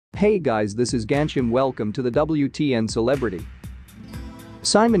Hey guys, this is Gansham. Welcome to the WTN Celebrity.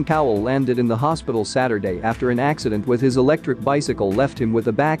 Simon Cowell landed in the hospital Saturday after an accident with his electric bicycle left him with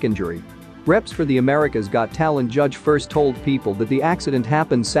a back injury. Reps for the America's Got Talent judge first told People that the accident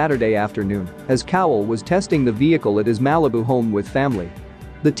happened Saturday afternoon as Cowell was testing the vehicle at his Malibu home with family.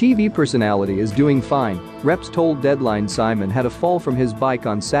 The TV personality is doing fine, Reps told Deadline. Simon had a fall from his bike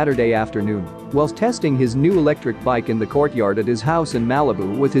on Saturday afternoon whilst testing his new electric bike in the courtyard at his house in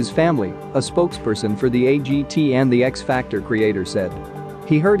Malibu with his family, a spokesperson for the AGT and the X Factor creator said.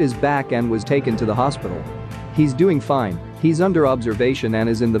 He hurt his back and was taken to the hospital. He's doing fine, he's under observation and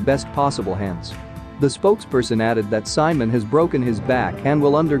is in the best possible hands. The spokesperson added that Simon has broken his back and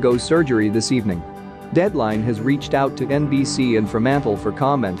will undergo surgery this evening. Deadline has reached out to NBC and Fremantle for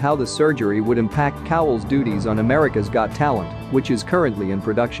comment how the surgery would impact Cowell's duties on America's Got Talent, which is currently in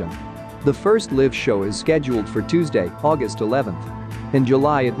production. The first live show is scheduled for Tuesday, August 11th. In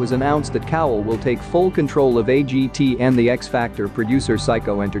July it was announced that Cowell will take full control of AGT and the X Factor producer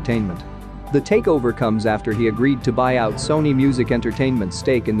Psycho Entertainment. The takeover comes after he agreed to buy out Sony Music Entertainment's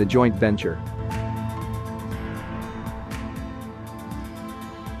stake in the joint venture.